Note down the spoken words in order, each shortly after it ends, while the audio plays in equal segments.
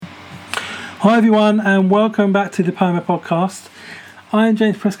Hi everyone, and welcome back to the Poema podcast. I am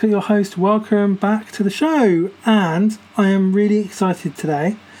James Prescott, your host. Welcome back to the show, and I am really excited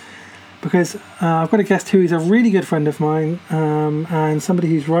today because I've got a guest who is a really good friend of mine, and somebody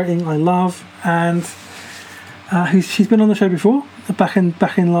whose writing I love, and she's been on the show before, back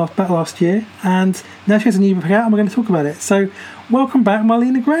last year, and now she has a new book out, and we're going to talk about it. So, welcome back,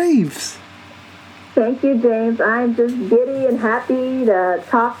 Marlena Graves. Thank you, James. I'm just giddy and happy to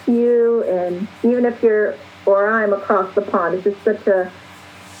talk to you, and even if you're or I'm across the pond, it's just such a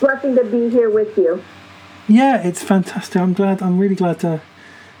blessing to be here with you. Yeah, it's fantastic. I'm really glad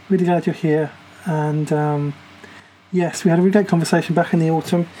you're here. And yes, we had a really great conversation back in the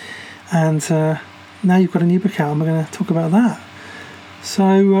autumn, and now you've got a new book out, and we're going to talk about that.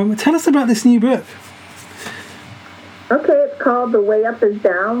 So tell us about this new book. Okay, it's called The Way Up is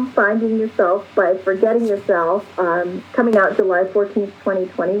Down, Finding Yourself by Forgetting Yourself, coming out July 14th,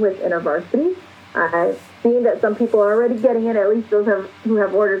 2020 with InterVarsity. I've seen that some people are already getting it, at least those who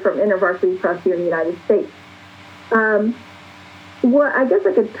have ordered from InterVarsity Press here in the United States. What I guess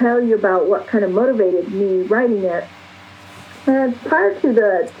I could tell you about what kind of motivated me writing it. And prior to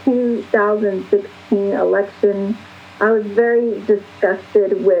the 2016 election, I was very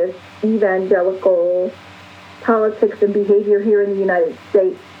disgusted with evangelical politics and behavior here in the United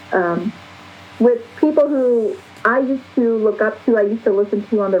States, with people who I used to look up to, I used to listen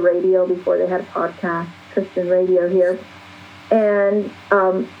to on the radio before they had a podcast, Christian radio here. And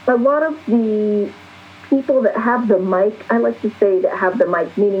a lot of the people that have the mic, I like to say that have the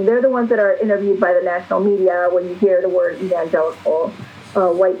mic, meaning they're the ones that are interviewed by the national media when you hear the word evangelical,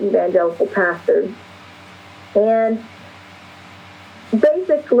 white evangelical pastors. And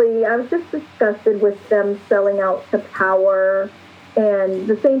basically, I was just disgusted with them selling out to power, and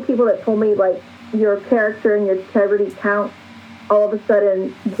the same people that told me, like, your character and your integrity count, all of a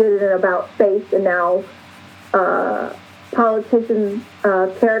sudden did it about faith, and now politicians'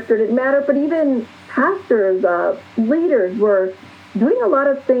 character didn't matter, but even pastors, leaders were doing a lot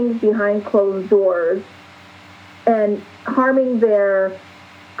of things behind closed doors and harming their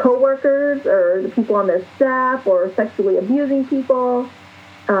co-workers or the people on their staff, or sexually abusing people.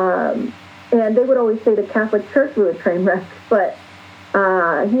 And they would always say the Catholic Church was a train wreck. But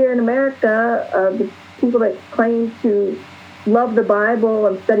here in America, the people that claim to love the Bible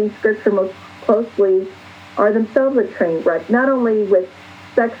and study Scripture most closely are themselves a train wreck, not only with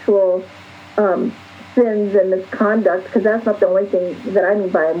sexual sins and misconduct, because that's not the only thing that I mean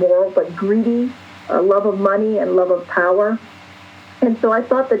by immoral, but greedy, love of money and love of power. And so I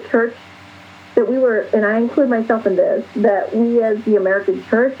thought the church that we were, and I include myself in this, that we as the American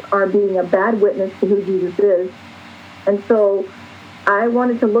church are being a bad witness to who Jesus is. And so I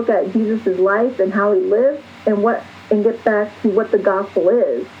wanted to look at Jesus' life and how he lived and get back to what the gospel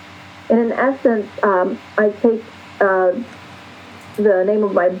is. And in essence, I take the name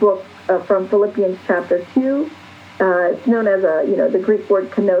of my book from Philippians chapter 2. It's known as the Greek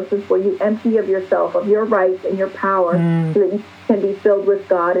word kenosis, where you empty of yourself, of your rights and your power, so that you can be filled with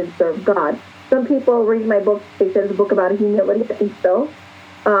God and serve God. Some people read my book, they say it's a book about humility. I think so.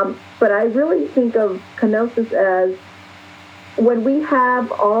 But I really think of kenosis as when we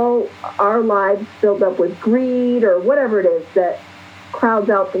have all our lives filled up with greed or whatever it is that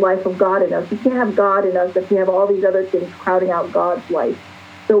crowds out the life of God in us. You can't have God in us if you have all these other things crowding out God's life.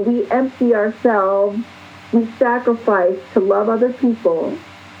 So we empty ourselves. We sacrifice to love other people.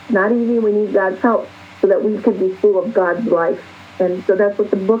 Not easy, we need God's help so that we could be full of God's life. And so that's what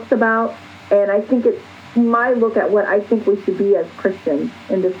the book's about. And I think it's my look at what I think we should be as Christians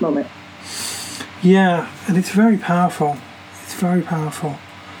in this moment. Yeah, and it's very powerful. It's very powerful.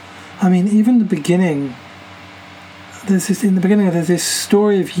 I mean, even the beginning, there's this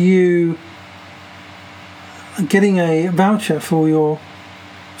story of you getting a voucher for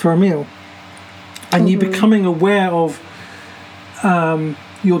a meal. And you becoming aware of the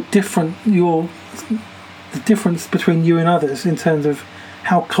difference between you and others in terms of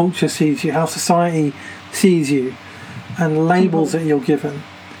how culture sees you, how society sees you, and labels that you're given.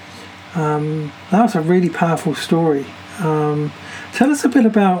 That's a really powerful story. Tell us a bit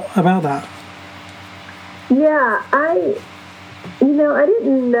about that. Yeah, I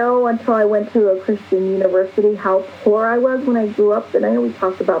didn't know until I went to a Christian university how poor I was when I grew up, and I know we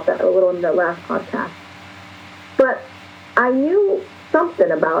talked about that a little in the last podcast. But I knew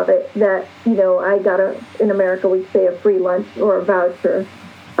something about it, that, I got in America we'd say a free lunch or a voucher,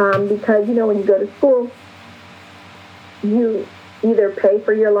 because, when you go to school, you either pay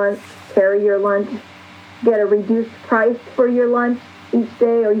for your lunch, carry your lunch, get a reduced price for your lunch each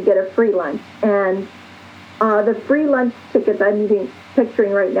day, or you get a free lunch. And the free lunch tickets, I'm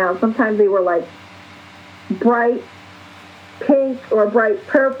picturing right now. Sometimes they were like bright pink or bright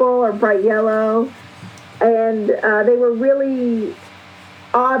purple or bright yellow, and they were really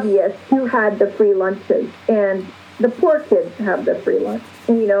obvious who had the free lunches, and the poor kids have the free lunch.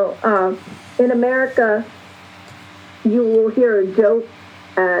 And, in America, you will hear a joke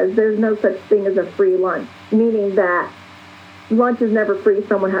as there's no such thing as a free lunch, meaning that lunch is never free,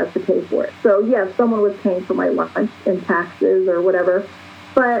 someone has to pay for it. So yes, someone was paying for my lunch in taxes or whatever,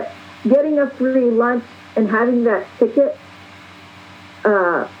 but getting a free lunch and having that ticket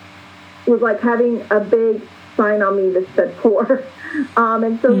was like having a big sign on me that said poor.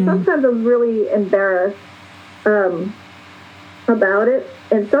 And so sometimes I was really embarrassed about it,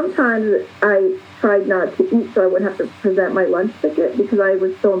 and sometimes I tried not to eat so I wouldn't have to present my lunch ticket because I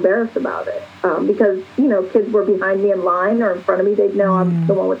was so embarrassed about it. Because, kids were behind me in line or in front of me, they'd know I'm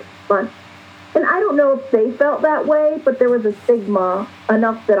the one with lunch. And I don't know if they felt that way, but there was a stigma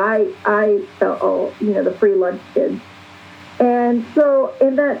enough that I felt, the free lunch kids. And so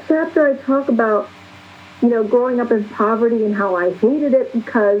in that chapter, I talk about, growing up in poverty and how I hated it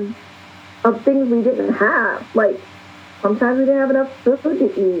because of things we didn't have. Like, sometimes we didn't have enough food to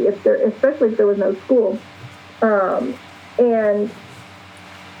eat, especially if there was no school.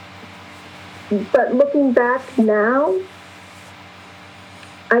 But looking back now,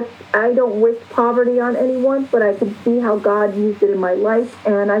 I don't wish poverty on anyone, but I can see how God used it in my life.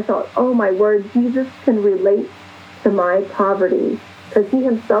 And I thought, oh my word, Jesus can relate to my poverty because he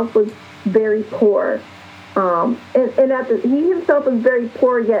himself was very poor. He himself was very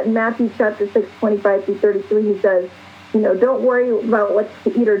poor, yet in Matthew chapter 6, 25 through 33, he says, don't worry about what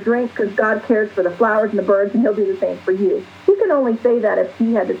to eat or drink because God cares for the flowers and the birds, and he'll do the same for you. He can only say that if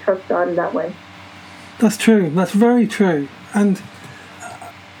he had to trust God in that way. That's true. That's very true. And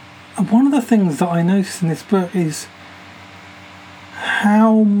one of the things that I noticed in this book is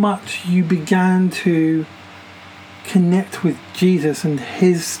how much you began to connect with Jesus and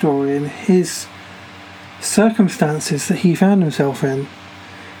his story and his circumstances that he found himself in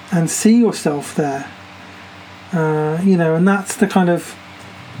and see yourself there. And that's the kind of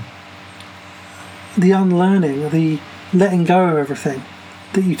the unlearning, the letting go of everything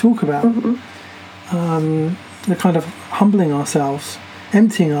that you talk about. The kind of humbling ourselves,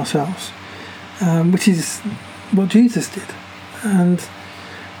 emptying ourselves, which is what Jesus did. And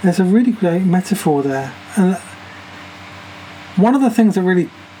there's a really great metaphor there. And one of the things that really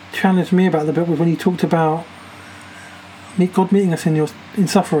challenged me about the book was when you talked about God meeting us in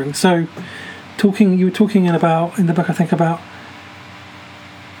suffering. So you were talking in the book, I think, about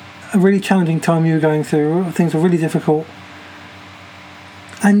a really challenging time you were going through. Things were really difficult,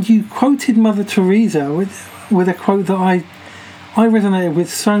 and you quoted Mother Teresa with a quote that I resonated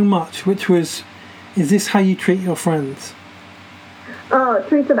with so much, which was, "Is this how you treat your friends?" Oh,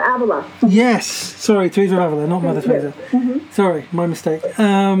 Teresa of Avila. Yes, sorry, Teresa of Avila, not Mother Teresa. Sorry, my mistake.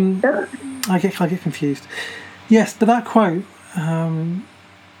 I get confused. Yes, but that quote.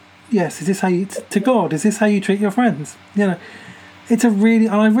 Yes, is this how you to God? Is this how you treat your friends? It's and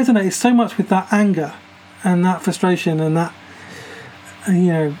I resonated so much with that anger and that frustration and that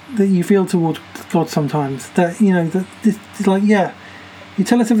that you feel towards God sometimes. That that it's like, yeah, you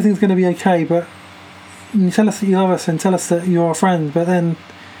tell us everything's going to be okay, but you tell us that you love us and tell us that you're our friend, but then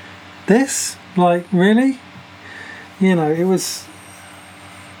this, like, really, it was.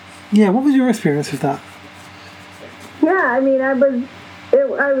 Yeah, what was your experience with that? Yeah, I mean, I was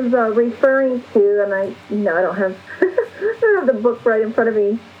referring to, and I don't have I don't have the book right in front of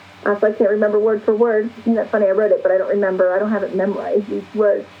me, so I can't remember word for word. Isn't that funny? I read it, but I don't remember. I don't have it memorized, each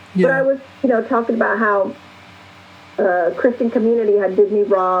word. Yeah. But I was, talking about how Christian community had did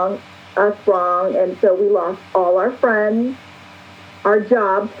us wrong, and so we lost all our friends, our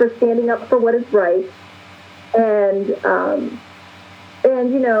jobs for standing up for what is right, and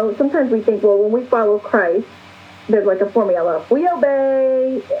sometimes we think, well, when we follow Christ, there's like a formula. If we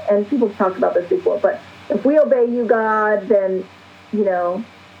obey, and people have talked about this before, but if we obey you, God, then,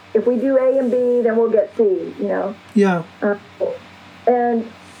 if we do A and B, then we'll get C, Yeah. And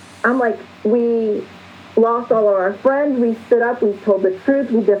I'm like, we lost all of our friends. We stood up. We told the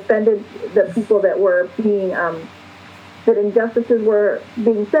truth. We defended the people that were being, that injustices were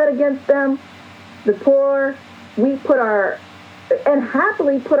being said against them, the poor. We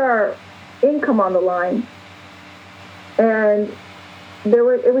happily put our income on the line. And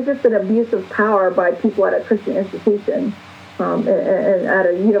it was just an abuse of power by people at a Christian institution and at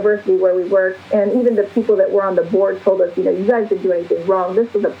a university where we worked. And even the people that were on the board told us, you guys didn't do anything wrong.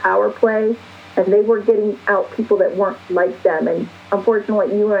 This was a power play, and they were getting out people that weren't like them. And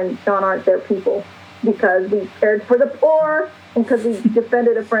unfortunately, you and Sean aren't their people because we cared for the poor because he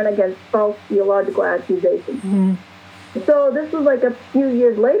defended a friend against false theological accusations. So this was like a few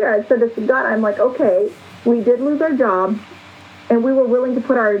years later. I said this to God. I'm like, okay, we did lose our jobs, and we were willing to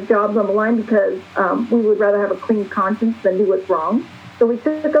put our jobs on the line because we would rather have a clean conscience than do what's wrong. So we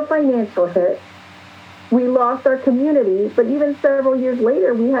took a financial hit. We lost our community, but even several years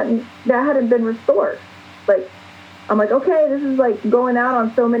later, that hadn't been restored. Like, I'm like, okay, this is like going out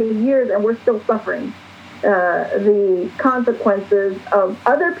on so many years, and we're still suffering the consequences of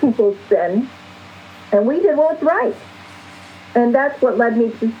other people's sin, and we did what's right. And that's what led me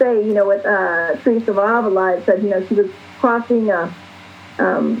to say, what Teresa of Avila said, she was crossing a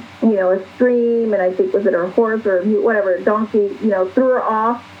stream, and I think, was it her horse or whatever, donkey, threw her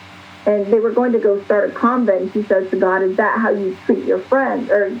off, and they were going to go start a convent. And she says to God, is that how you treat your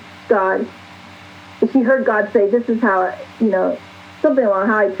friend? Or God, she heard God say, this is how, something along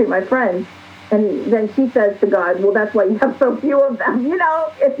how I treat my friends. And then she says to God, well, that's why you have so few of them.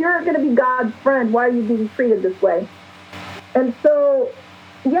 If you're going to be God's friend, why are you being treated this way? And so,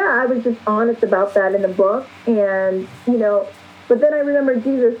 I was just honest about that in the book. And, but then I remember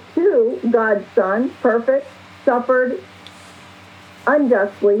Jesus, too, God's son, perfect, suffered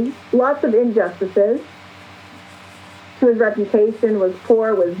unjustly, lots of injustices to his reputation, was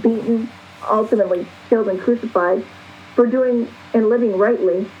poor, was beaten, ultimately killed and crucified for doing and living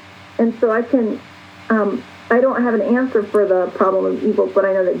rightly. And so I don't have an answer for the problem of evil, but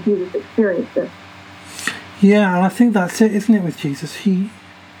I know that Jesus experienced it. Yeah, and I think that's it, isn't it, with Jesus?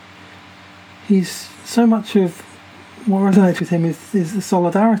 He's so much of what resonates with him is the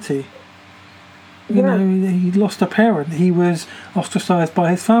solidarity. He lost a parent. He was ostracized by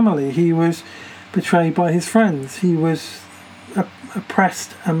his family. He was betrayed by his friends. He was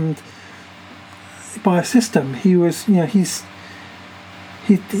oppressed and by a system. He was, he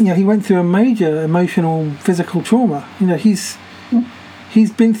went through a major emotional, physical trauma. He's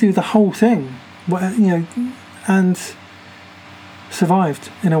been through the whole thing. And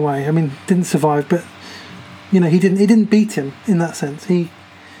survived in a way. I mean, didn't survive, but he didn't beat him in that sense. He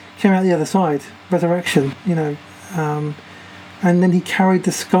came out the other side, resurrection. And then he carried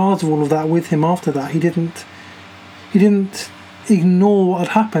the scars of all of that with him after that. He didn't ignore what had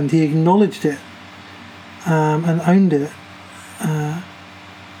happened. He acknowledged it and owned it,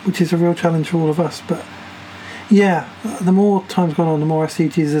 which is a real challenge for all of us. But the more time's gone on, the more I see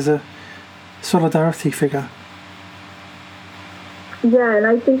Jesus as a solidarity figure. Yeah, and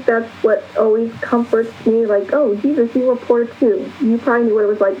I think that's what always comforts me. Like, oh, Jesus, you were poor too. You probably knew what it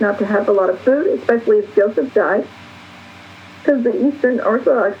was like not to have a lot of food, especially if Joseph died. Because the Eastern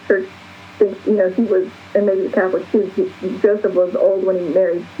Orthodox Church thinks, he was, and maybe the Catholic too, Joseph was old when he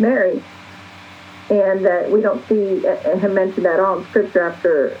married Mary. And that we don't see him mentioned at all in Scripture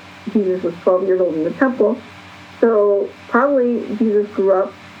after Jesus was 12 years old in the temple. So probably Jesus grew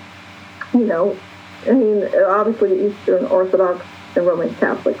up, obviously Eastern Orthodox and Roman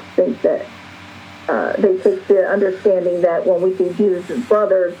Catholics think that they take the understanding that when we see Jesus'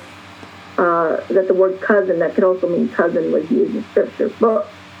 brothers, that the word cousin, that could also mean cousin, was used in Scripture. But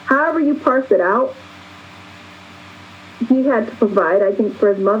however you parse it out, he had to provide, I think,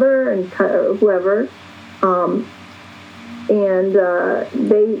 for his mother and whoever,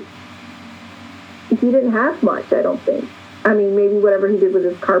 he didn't have much, I don't think. I mean, maybe whatever he did with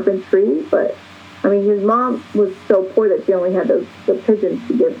his carpentry, but I mean, his mom was so poor that she only had the pigeons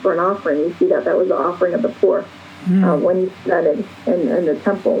to give for an offering. You see that was the offering of the poor when he studied in the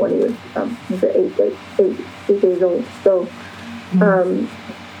temple when he was 8 days old. So,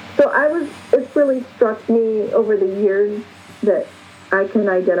 it's really struck me over the years that I can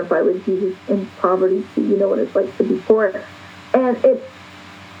identify with Jesus in poverty. You know what it's like to be poor, and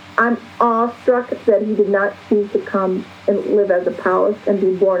I'm awestruck that he did not choose to come and live as a palace and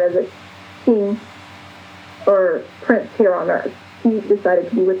be born as a king or prince here on earth. He decided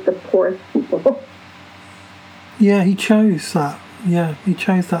to be with the poorest people. Yeah, he chose that. Yeah, he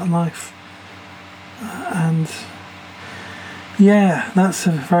chose that life. And that's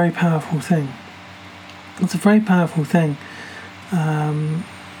a very powerful thing. It's a very powerful thing. I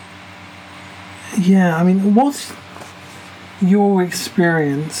mean, what's your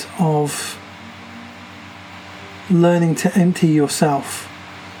experience of learning to empty yourself?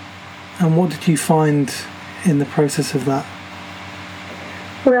 And what did you find in the process of that?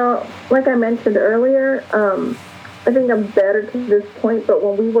 Well, like I mentioned earlier, I think I'm better to this point, but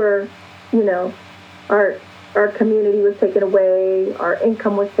when we were, our community was taken away, our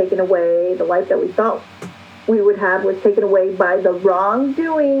income was taken away, the life that we thought we would have was taken away by the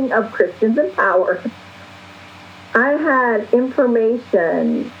wrongdoing of Christians in power. I had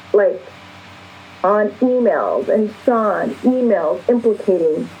information, like on emails and Sean emails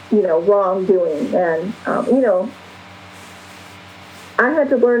implicating, wrongdoing. And, I had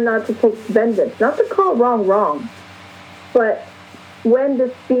to learn not to take vengeance, not to call wrong, but when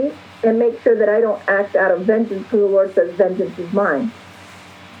to speak and make sure that I don't act out of vengeance, because the Lord says vengeance is mine.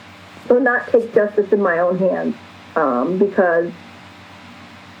 So not take justice in my own hands, because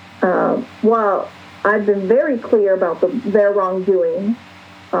while I've been very clear about their wrongdoing,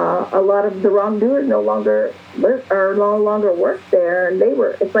 a lot of the wrongdoers no longer work there, and they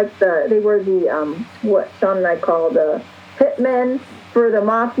were the what Sean and I call the hitmen for the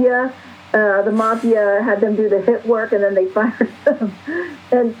mafia. The mafia had them do the hit work, and then they fired them.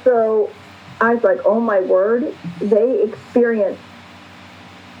 And so I was like, oh my word, they experienced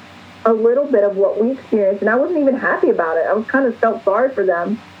a little bit of what we experienced, and I wasn't even happy about it. I was kind of felt sorry for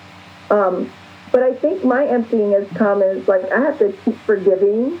them. But I think my emptying has come is like I have to keep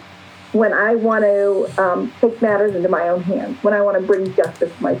forgiving when I want to take matters into my own hands, when I want to bring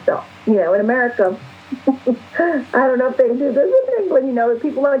justice myself. In America, I don't know if they do this in England,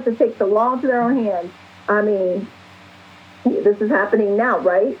 people like to take the law into their own hands. I mean, this is happening now,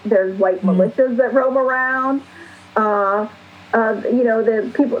 right? There's white militias that roam around. The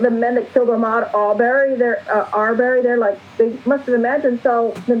men that killed Ahmaud Arbery, they're like, they must have imagined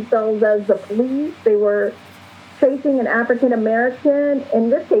themselves as the police. They were chasing an African American. In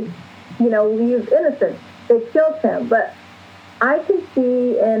this case, he was innocent. They killed him. But I can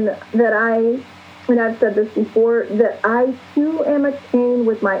see and I've said this before, that I too am a Cain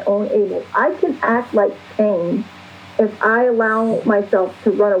with my own able. I can act like Cain if I allow myself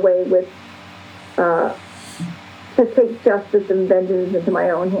to run away with, to take justice and vengeance into my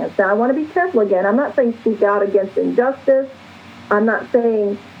own hands. Now, I want to be careful again. I'm not saying speak out against injustice. I'm not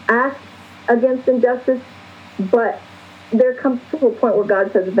saying act against injustice. But there comes to a point where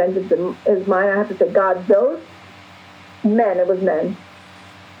God says vengeance is mine. I have to say, God, those men, it was men,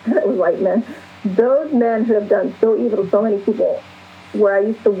 it was white men, those men who have done so evil to so many people where I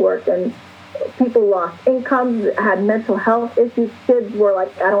used to work, and people lost incomes, had mental health issues, kids were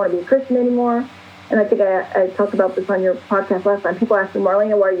like, I don't want to be a Christian anymore. And I think I talked about this on your podcast last time. People ask me,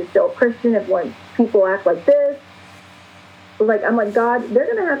 Marlena, why are you still a Christian if when people act like this? I'm like, God, they're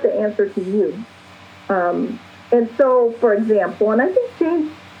going to have to answer to you. And so, for example, and I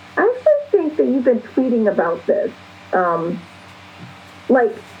think, I actually think that you've been tweeting about this.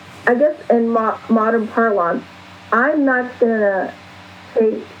 I guess in modern parlance, I'm not going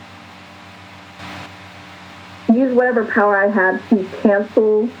to use whatever power I have to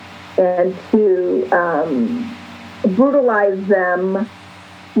cancel and to brutalize them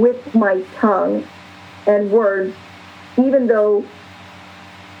with my tongue and words, even though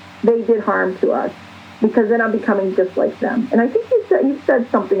they did harm to us, because then I'm becoming just like them. And I think you said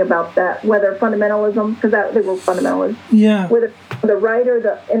something about that, whether fundamentalism, because they were fundamentalists. Yeah. Whether the right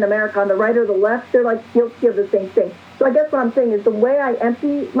or in America, on the right or the left, they're like guilty of the same thing. So I guess what I'm saying is the way I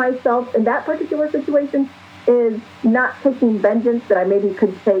empty myself in that particular situation is not taking vengeance that I maybe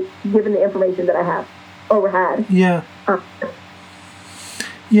could take given the information that I have or had. Yeah.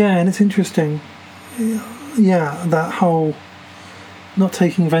 Yeah, and it's interesting. Yeah, that whole not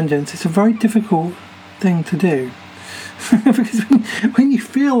taking vengeance, it's a very difficult thing to do. Because when you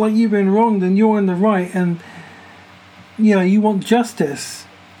feel like you've been wronged and you're in the right and you want justice,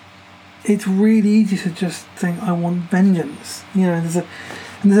 it's really easy to just think, I want vengeance. There's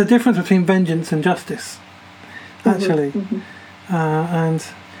a difference between vengeance and justice, actually. Mm-hmm. And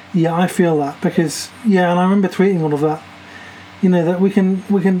I feel that because and I remember tweeting all of that. That we can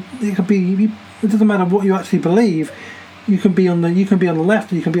it could be, it doesn't matter what you actually believe. You can be on the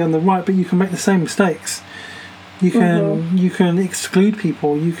left, you can be on the right, but you can make the same mistakes. You can exclude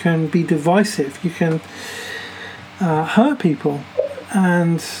people, you can be divisive, you can hurt people,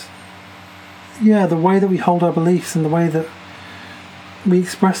 and the way that we hold our beliefs and the way that we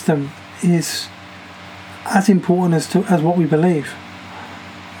express them is as important as what we believe.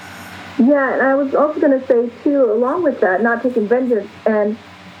 Yeah, and I was also going to say too, along with that, not taking vengeance and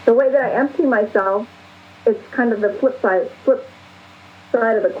the way that I empty myself, it's kind of the flip side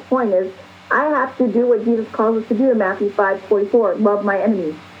of the coin is I have to do what Jesus calls us to do in Matthew 5:44, love my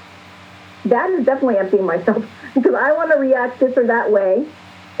enemies. That is definitely emptying myself because I want to react this or that way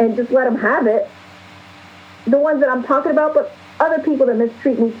and just let them have it. The ones that I'm talking about, but other people that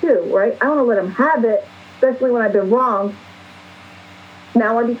mistreat me too, right? I want to let them have it, especially when I've been wrong.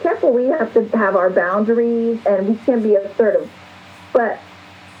 Now, I want to be careful. We have to have our boundaries and we can't be assertive. But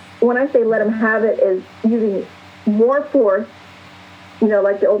when I say let them have it is using more force,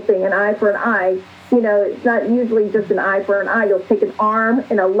 like the old saying, an eye for an eye. It's not usually just an eye for an eye. You'll take an arm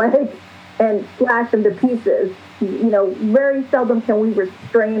and a leg and slash them to pieces. Very seldom can we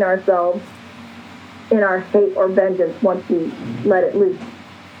restrain ourselves in our hate or vengeance once we let it loose.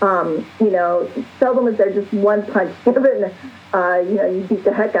 Seldom is there just one punch given. You beat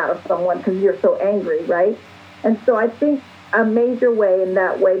the heck out of someone because you're so angry, right? And so I think a major way in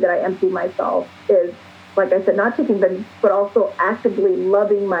that way that I empty myself is, like I said, not taking vengeance, but also actively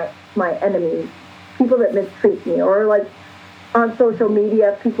loving my enemies, people that mistreat me, or like on social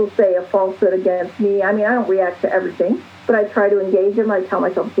media, people say a falsehood against me. I mean, I don't react to everything, but I try to engage them. I tell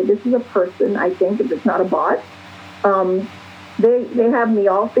myself, okay, this is a person, I think, if it's not a bot. They have me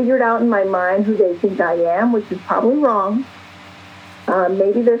all figured out in my mind who they think I am, which is probably wrong.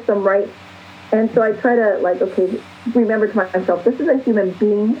 Maybe there's some right. And so I try to, remember to myself, this is a human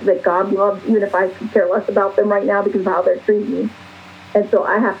being that God loves, even if I could care less about them right now because of how they're treating me. And so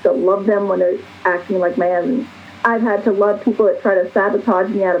I have to love them when they're acting like my enemy. I've had to love people that try to sabotage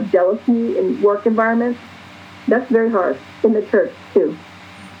me out of jealousy in work environments. That's very hard. In the church, too.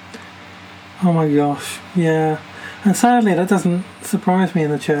 Oh my gosh, yeah. And sadly, that doesn't surprise me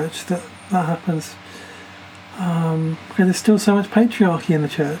in the church that happens. Because there's still so much patriarchy in the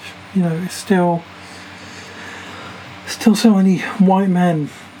church. It's still so many white men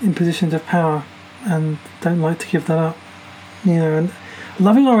in positions of power and don't like to give that up. And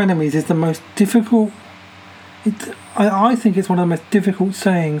loving our enemies is the most difficult. I think it's one of the most difficult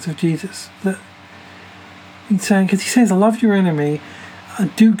sayings of Jesus. That he's saying, because he says, love your enemy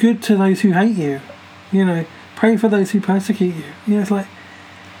and do good to those who hate you. Pray for those who persecute you. It's like,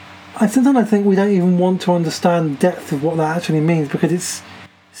 I think we don't even want to understand the depth of what that actually means because it's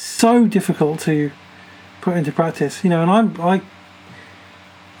so difficult to put into practice. And I'm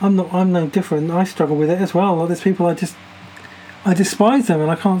no different. I struggle with it as well. Like, there's people I despise them and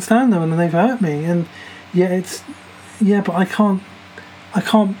I can't stand them and they've hurt me, and yet but I can't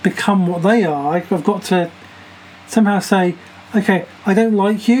become what they are. I've got to somehow say, okay, I don't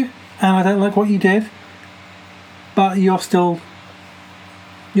like you and I don't like what you did, but you're still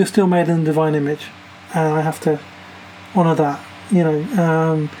made in the divine image, and I have to honour that.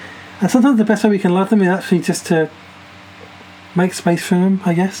 And sometimes the best way we can love them is actually just to make space for them,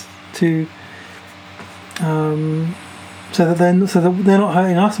 I guess, to so that they're not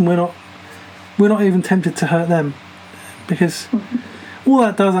hurting us and we're not even tempted to hurt them, because all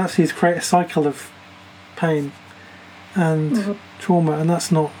that does actually is create a cycle of pain and trauma, and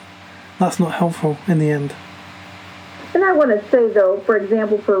that's not helpful in the end. And I want to say, though, for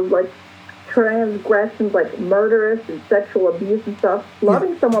example, for like transgressions like murderous and sexual abuse and stuff,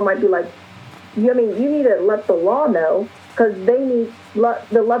 loving someone might be like, you need to let the law know, because they need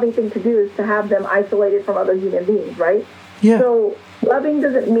the loving thing to do is to have them isolated from other human beings, right? Yeah. So loving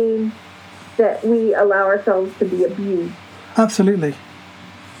doesn't mean that we allow ourselves to be abused. Absolutely.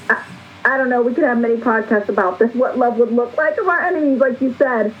 I don't know. We could have many podcasts about this, what love would look like of our enemies, like you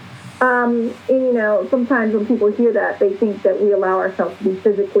said. And, sometimes when people hear that, they think that we allow ourselves to be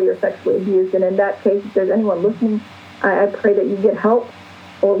physically or sexually abused. And in that case, if there's anyone listening, I pray that you get help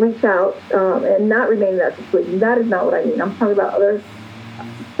or reach out and not remain in that situation. That is not what I mean. I'm talking about other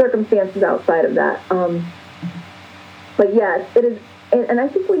circumstances outside of that. But yes, it is. And I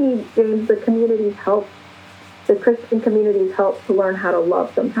think we need, James, the community's help, the Christian community's help to learn how to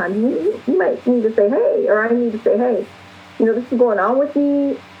love sometimes. You might need to say, hey, or I need to say, hey, this is going on with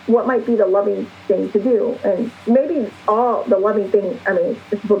me. What might be the loving thing to do? And maybe all the loving thing,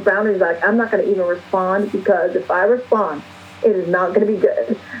 it's put boundaries, like I'm not going to even respond, because if I respond, it is not going to be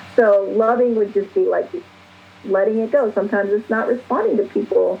good. So loving would just be like letting it go. Sometimes it's not responding to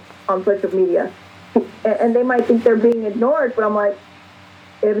people on social media. And they might think they're being ignored, but I'm like,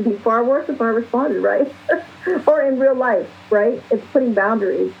 it would be far worse if I responded, right? Or in real life, right? It's putting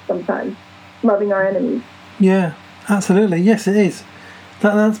boundaries sometimes, loving our enemies. Yeah, absolutely. Yes, it is.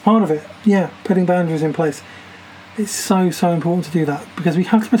 That's part of it. Yeah, putting boundaries in place. It's so important to do that, because we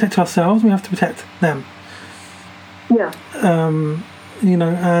have to protect ourselves, we have to protect them. Yeah. And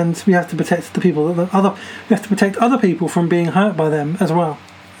we have to protect the people we have to protect other people from being hurt by them as well,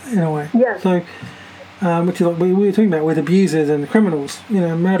 in a way. Yeah. So, which is what we were talking about with abusers and criminals,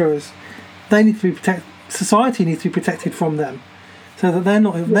 murderers. They need to be protected. Society needs to be protected from them, so that they're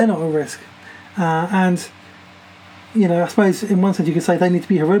not at risk. And I suppose in one sense you could say they need to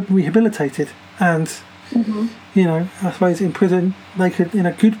be rehabilitated, and I suppose in prison in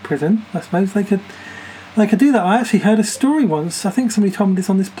a good prison, I suppose they could do that. I actually heard a story once. I think somebody told me this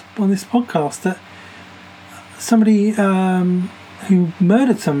on this podcast, that somebody who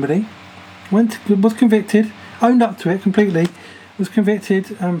murdered somebody was convicted, owned up to it completely, was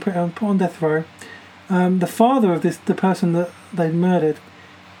convicted and put on death row. The father of the person that they murdered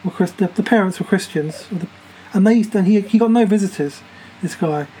the parents were Christians, and he got no visitors, this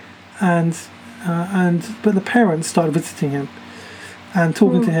guy, and but the parents started visiting him and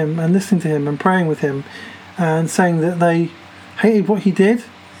talking to him and listening to him and praying with him and saying that they hated what he did,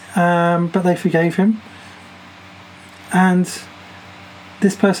 but they forgave him. And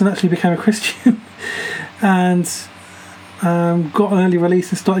this person actually became a Christian and got an early release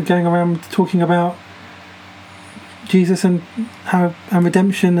and started going around talking about Jesus and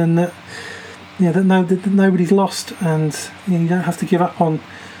redemption, and that that nobody's lost, and you don't have to give up on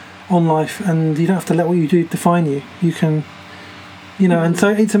life, and you don't have to let what you do define you. You can, and so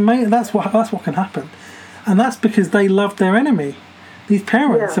it's amazing. That's what can happen, and that's because they loved their enemy. These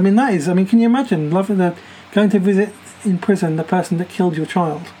parents. Yeah. Can you imagine going to visit in prison the person that killed your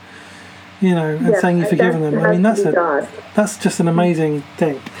child? And saying you've forgiven them. That's just an amazing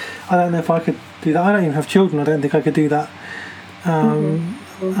thing. I don't know if I could do that. I don't even have children. I don't think I could do that.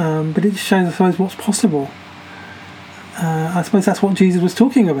 But it shows, I suppose, what's possible. I suppose that's what Jesus was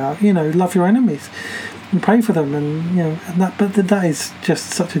talking about. Love your enemies and pray for them, and But that is just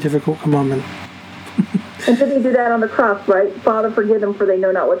such a difficult commandment. And did he do that on the cross, right? Father, forgive them, for they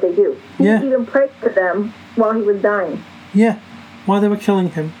know not what they do. He even prayed for them while he was dying. Yeah, while they were killing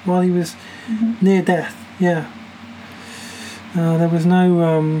him, while he was near death. Yeah, there was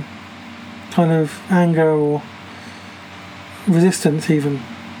no kind of anger or resistance even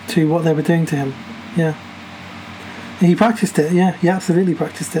to what they were doing to him. Yeah, he practiced it. Yeah, he absolutely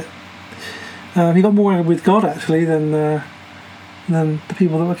practiced it. He got more with God actually than the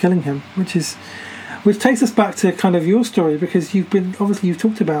people that were killing him, which takes us back to kind of your story, because you've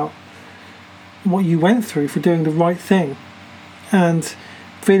talked about what you went through for doing the right thing and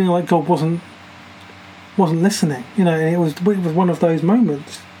feeling like God wasn't listening, and it was one of those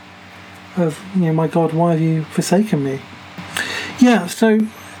moments of, my God, why have you forsaken me? Yeah, so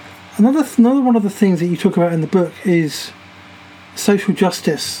another one of the things that you talk about in the book is social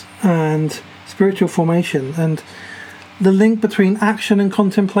justice and spiritual formation and the link between action and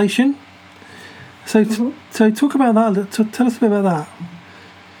contemplation. So talk about that. Tell us a bit about that.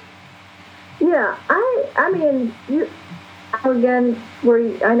 Yeah, I mean, again,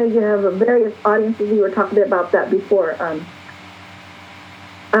 I know you have various audiences. We were talking about that before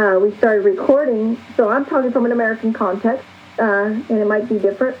we started recording. So I'm talking from an American context, and it might be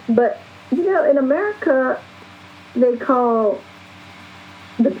different. But, in America, they call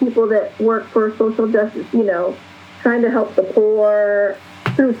the people that work for social justice, trying to help the poor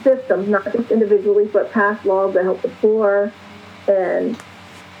through systems, not just individually, but pass laws that help the poor and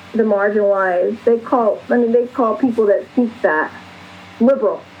the marginalized. They call people that seek that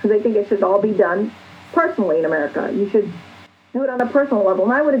liberal, because they think it should all be done personally in America. You should do it on a personal level,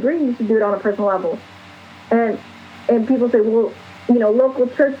 and I would agree you should do it on a personal level. And people say, well, local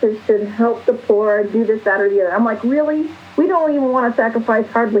churches should help the poor, do this, that, or the other. I'm like, really? We don't even want to sacrifice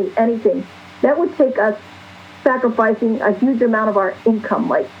hardly anything. That would take us sacrificing a huge amount of our income.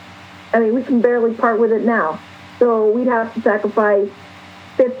 We can barely part with it now. So we'd have to sacrifice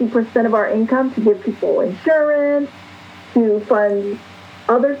 50% of our income to give people insurance, to fund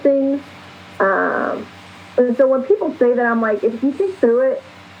other things. And so when people say that, I'm like, if you think through it,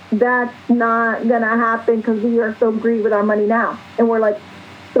 that's not going to happen, because we are so greedy with our money now. And we're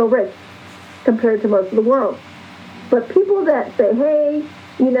so rich compared to most of the world. But people that say, hey,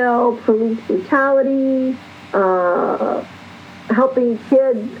 police brutality, helping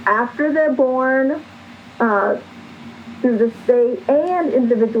kids after they're born, through the state and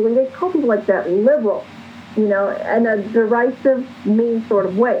individually, they call people like that liberal, in a derisive, mean sort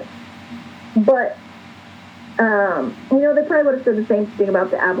of way. But, they probably would have said the same thing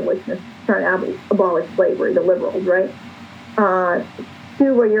about the abolitionists trying to abolish slavery, the liberals, right?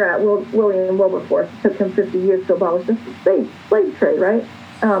 To where you're at, William Wilberforce, it took him 50 years to abolish the slave trade, right?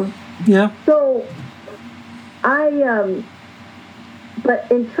 Yeah. So,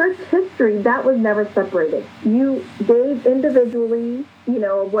 but in church history, that was never separated. You gave individually,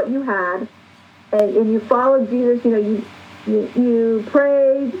 what you had, and you followed Jesus. You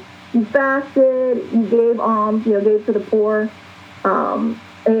prayed, you fasted, you gave alms, gave to the poor,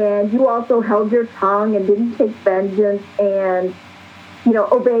 and you also held your tongue and didn't take vengeance, and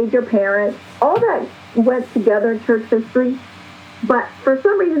obeyed your parents. All that went together in church history. But for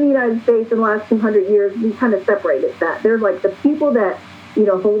some reason, in the United States, in the last 200 years, we kind of separated that. There's the people that,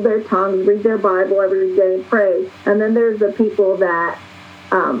 hold their tongues, read their Bible every day, pray. And then there's the people that,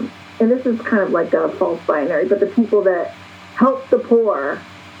 and this is kind of like a false binary, but the people that help the poor,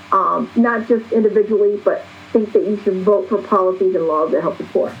 not just individually, but think that you should vote for policies and laws that help the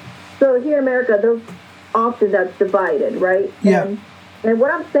poor. So here in America, often that's divided, right? Yeah. And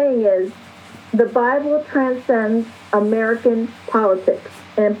what I'm saying is the Bible transcends American politics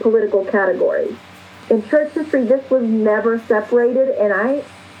and political categories. In church history, this was never separated, and I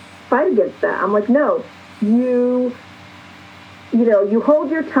fight against that. I'm like, no, you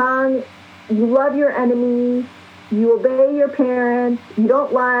hold your tongue, you love your enemy, you obey your parents, you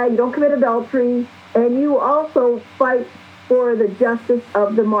don't lie, you don't commit adultery, and you also fight for the justice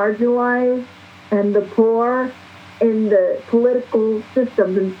of the marginalized and the poor in the political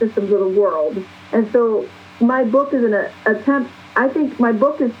systems and systems of the world. And so my book is an attempt, I think my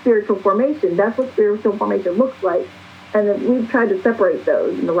book is spiritual formation. That's what spiritual formation looks like. And then we've tried to separate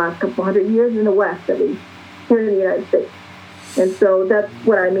those in the last couple hundred years in the West, at least, here in the United States. And so that's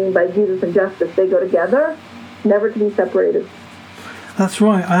what I mean by Jesus and justice. They go together, never to be separated. That's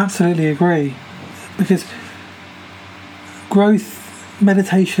right. I absolutely agree. Because growth,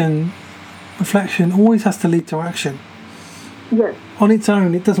 meditation, reflection always has to lead to action. Yes. On its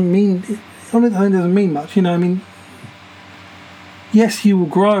own, it doesn't mean much. I mean, yes, you will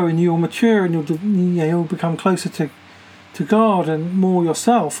grow and you will mature and you'll become closer to God and more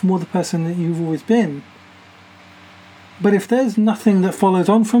yourself, more the person that you've always been. But if there's nothing that follows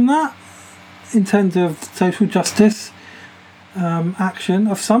on from that, in terms of social justice, action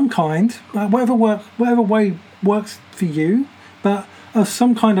of some kind, whatever way works for you, but of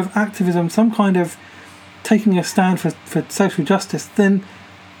some kind of activism, some kind of taking a stand for social justice, then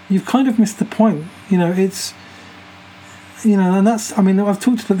you've kind of missed the point. It's, and that's, I mean, I've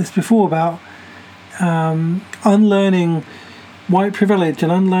talked about this before about unlearning white privilege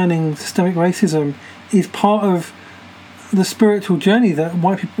and unlearning systemic racism is part of the spiritual journey that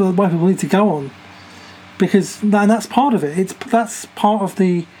white people need to go on, because that's part of it. That's part of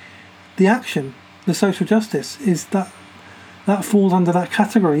the action, the social justice is that falls under that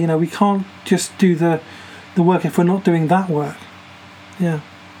category. We can't just do the work if we're not doing that work. Yeah.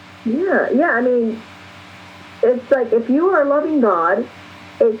 I mean, it's like if you are loving God,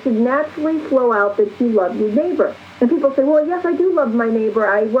 it should naturally flow out that you love your neighbor. And people say, well, yes, I do love my neighbor.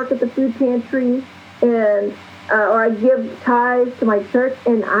 I work at the food pantry, and or I give tithes to my church,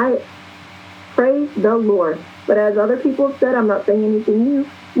 and I praise the Lord. But as other people have said, I'm not saying anything new,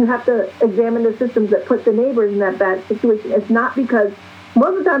 you have to examine the systems that put the neighbors in that bad situation. It's not because,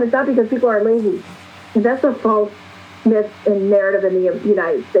 most of the time, it's not because people are lazy. And that's a false myth and narrative in the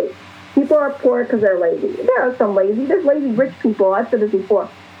United States. People are poor because they're lazy. There are some lazy. There's lazy rich people. I've said this before.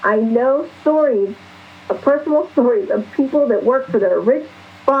 I know stories, personal stories of people that work for their rich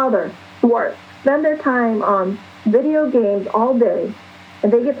father who spend their time on video games all day,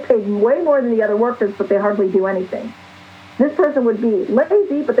 and they get paid way more than the other workers, but they hardly do anything. This person would be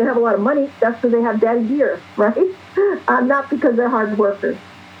lazy, but they have a lot of money. That's because they have daddy gear, right? Not because they're hard workers.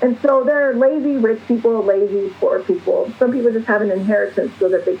 And so there are lazy rich people, lazy poor people. Some people just have an inheritance so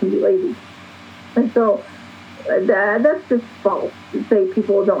that they can be lazy. And so that's just false to say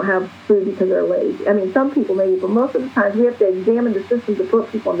people don't have food because they're lazy. I mean, some people maybe, but most of the times we have to examine the systems to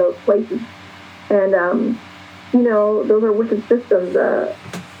put people in those places. And, those are wicked systems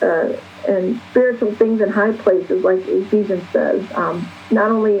and spiritual things in high places, like Ephesians says,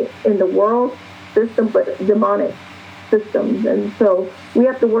 not only in the world system, but demonic systems. And so we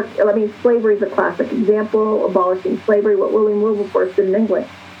have to work. I mean, slavery is a classic example, abolishing slavery, what William Wilberforce did in England.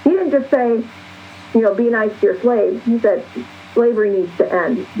 He didn't just say, be nice to your slaves. He said slavery needs to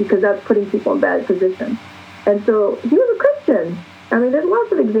end because that's putting people in bad positions. And so he was a Christian. I mean, there's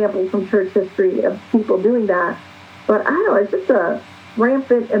lots of examples from church history of people doing that. But I don't know, it's just a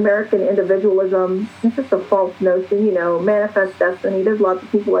rampant American individualism. It's just a false notion, manifest destiny. There's lots of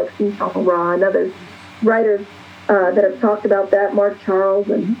people like C. Sean Ra and other writers that have talked about that, Mark Charles,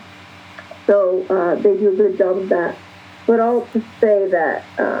 and so they do a good job of that. But I'll just say that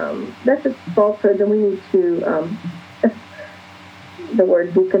that's just falsehoods, and we need to, the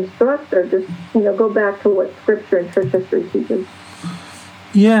word deconstruct, or just, go back to what Scripture and church history teaches.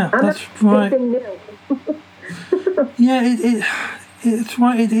 Yeah, that's right. Anything new. Yeah, it's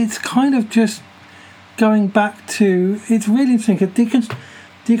right. It's kind of just going back to, it's really interesting, because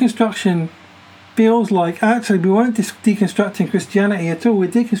deconstruction feels like, actually, we weren't deconstructing Christianity at all. We're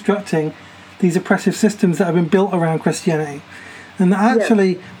deconstructing these oppressive systems that have been built around Christianity. And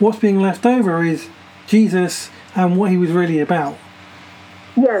actually, what's being left over is Jesus and what he was really about.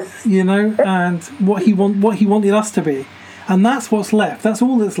 Yes. And what he wanted us to be. And that's what's left. That's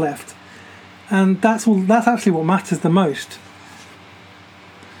all that's left. And that's actually what matters the most.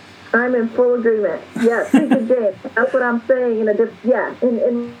 I'm in full agreement. Yes, James. That's what I'm saying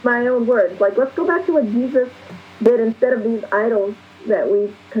in my own words. Like, let's go back to what Jesus did instead of these idols that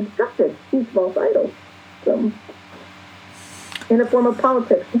we constructed, these false idols. So, in a form of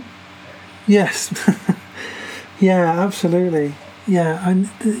politics. Yes. Yeah, absolutely. Yeah, and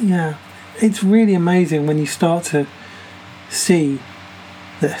yeah, it's really amazing when you start to see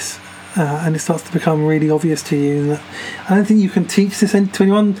this, and it starts to become really obvious to you. And that I don't think you can teach this to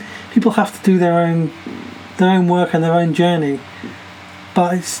anyone. People have to do their own work and their own journey.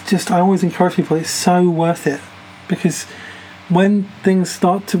 But it's just, I always encourage people. It's so worth it, because when things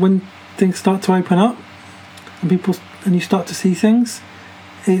start to open up, and you start to see things,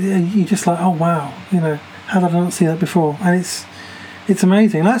 you're just like, oh wow, how did I not see that before? And it's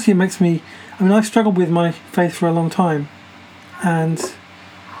amazing. And actually, it makes me. I mean, I struggled with my faith for a long time, and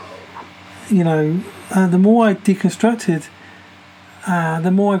the more I deconstructed,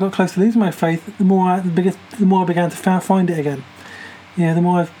 the more I got close to losing my faith. The more I began to find it again. The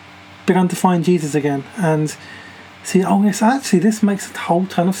more I've begun to find Jesus again, and see, oh yes, actually, this makes a whole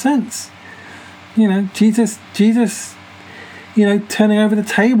ton of sense. Jesus, turning over the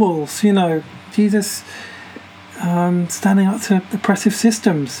tables. Jesus standing up to oppressive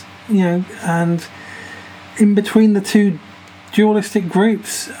systems. And in between the two dualistic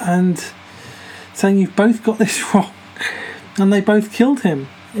groups, and saying you've both got this wrong, and they both killed him.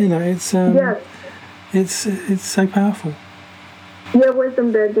 It's yes. It's so powerful. Your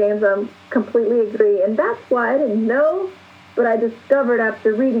wisdom there, James. I completely agree, and that's why I didn't know, but I discovered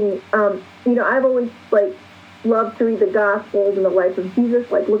after reading. I've always loved to read the Gospels and the life of Jesus.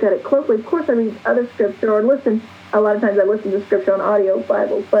 Look at it closely. Of course, I read other scripture or listen. A lot of times, I listen to scripture on audio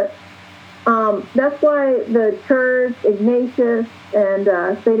Bibles, but that's why the Church, Ignatius, and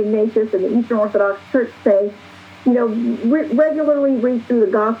Saint Ignatius, and the Eastern Orthodox Church say, regularly read through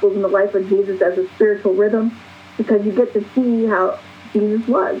the Gospels and the life of Jesus as a spiritual rhythm, because you get to see how Jesus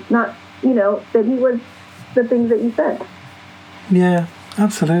was, not, that he was the things that you said. Yeah,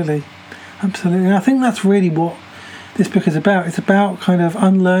 absolutely. Absolutely. And I think that's really what this book is about. It's about kind of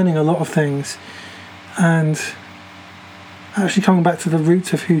unlearning a lot of things and actually coming back to the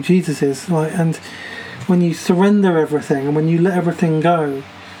roots of who Jesus is. And when you surrender everything and when you let everything go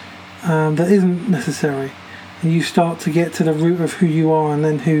that isn't necessary, you start to get to the root of who you are and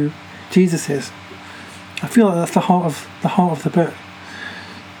then who Jesus is. I feel like that's the heart of the book.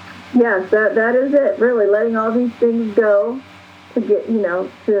 Yes, that is it. Really, letting all these things go to get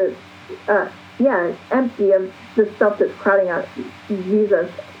empty of the stuff that's crowding out Jesus,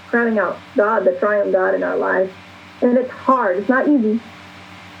 crowding out God, the triune God in our lives. And it's hard. It's not easy,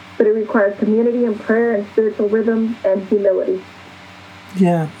 but it requires community and prayer and spiritual rhythm and humility.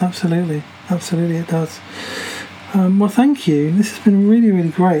 Yeah, absolutely. Absolutely, it does. Well, thank you. This has been really, really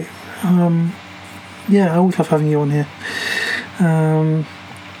great. I always love having you on here.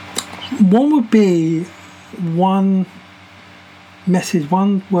 What would be one message,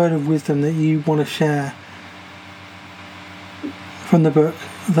 one word of wisdom that you want to share from the book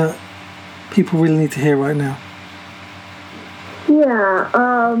that people really need to hear right now? Yeah,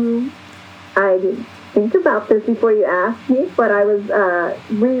 I didn't think about this before you asked me, but I was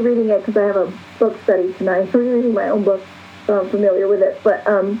rereading it because I have a book study tonight. Rereading my own book, so I'm familiar with it. But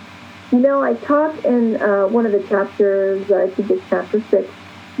I talked in one of the chapters, I think it's chapter 6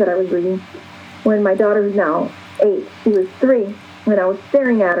 that I was reading, when my daughter, who's now 8, she was 3, when I was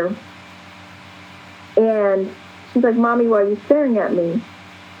staring at her. And she's like, "Mommy, why are you staring at me?"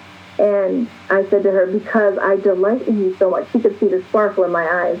 And I said to her, "Because I delight in you so much." She could see the sparkle in my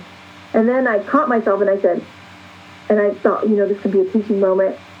eyes. And then I caught myself and I said, and I thought, this could be a teaching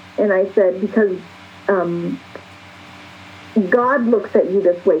moment. And I said, "Because God looks at you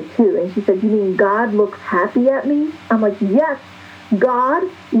this way too." And she said, "You mean God looks happy at me?" I'm like, "Yes, God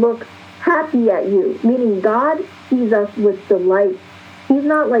looks happy at you," meaning God sees us with delight. He's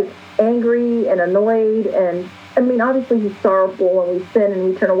not angry and annoyed, and obviously he's sorrowful when we sin and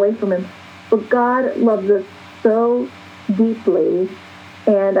we turn away from him, but God loves us so deeply.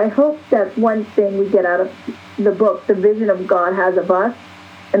 And I hope that's one thing we get out of the book, the vision of God has of us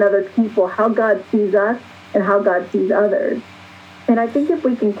and other people, how God sees us and how God sees others. And I think if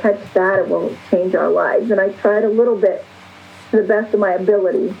we can catch that, it will change our lives. And I tried a little bit, to the best of my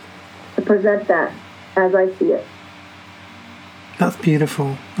ability, to present that as I see it. That's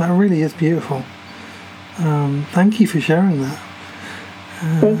beautiful. That really is beautiful. Thank you for sharing that.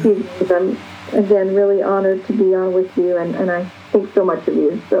 Thank you. I'm, again, really honored to be on with you, and I think so much of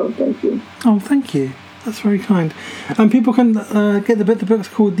you, so thank you. Oh, thank you. That's very kind. And people can get the book. The book's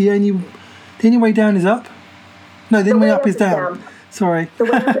called The Only Way Down Is Up. No, The Only Way Up Is Down. Sorry. The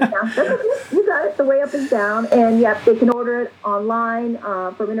Way Up Is Down. You got it. The Way Up Is Down. And, yep, they can order it online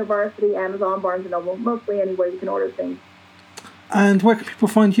from InterVarsity, Amazon, Barnes & Noble, mostly anywhere you can order things. And where can people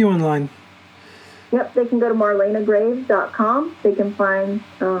find you online? Yep, they can go to marlenagraves.com. They can find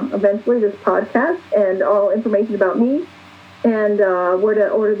eventually this podcast and all information about me and where to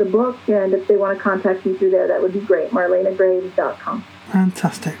order the book. And if they want to contact me through there, that would be great. marlenagraves.com.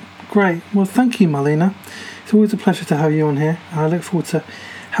 Fantastic. Great. Well, thank you, Marlena. It's always a pleasure to have you on here. I look forward to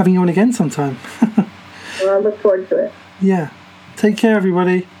having you on again sometime. Well, I look forward to it. Yeah. Take care,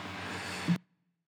 everybody.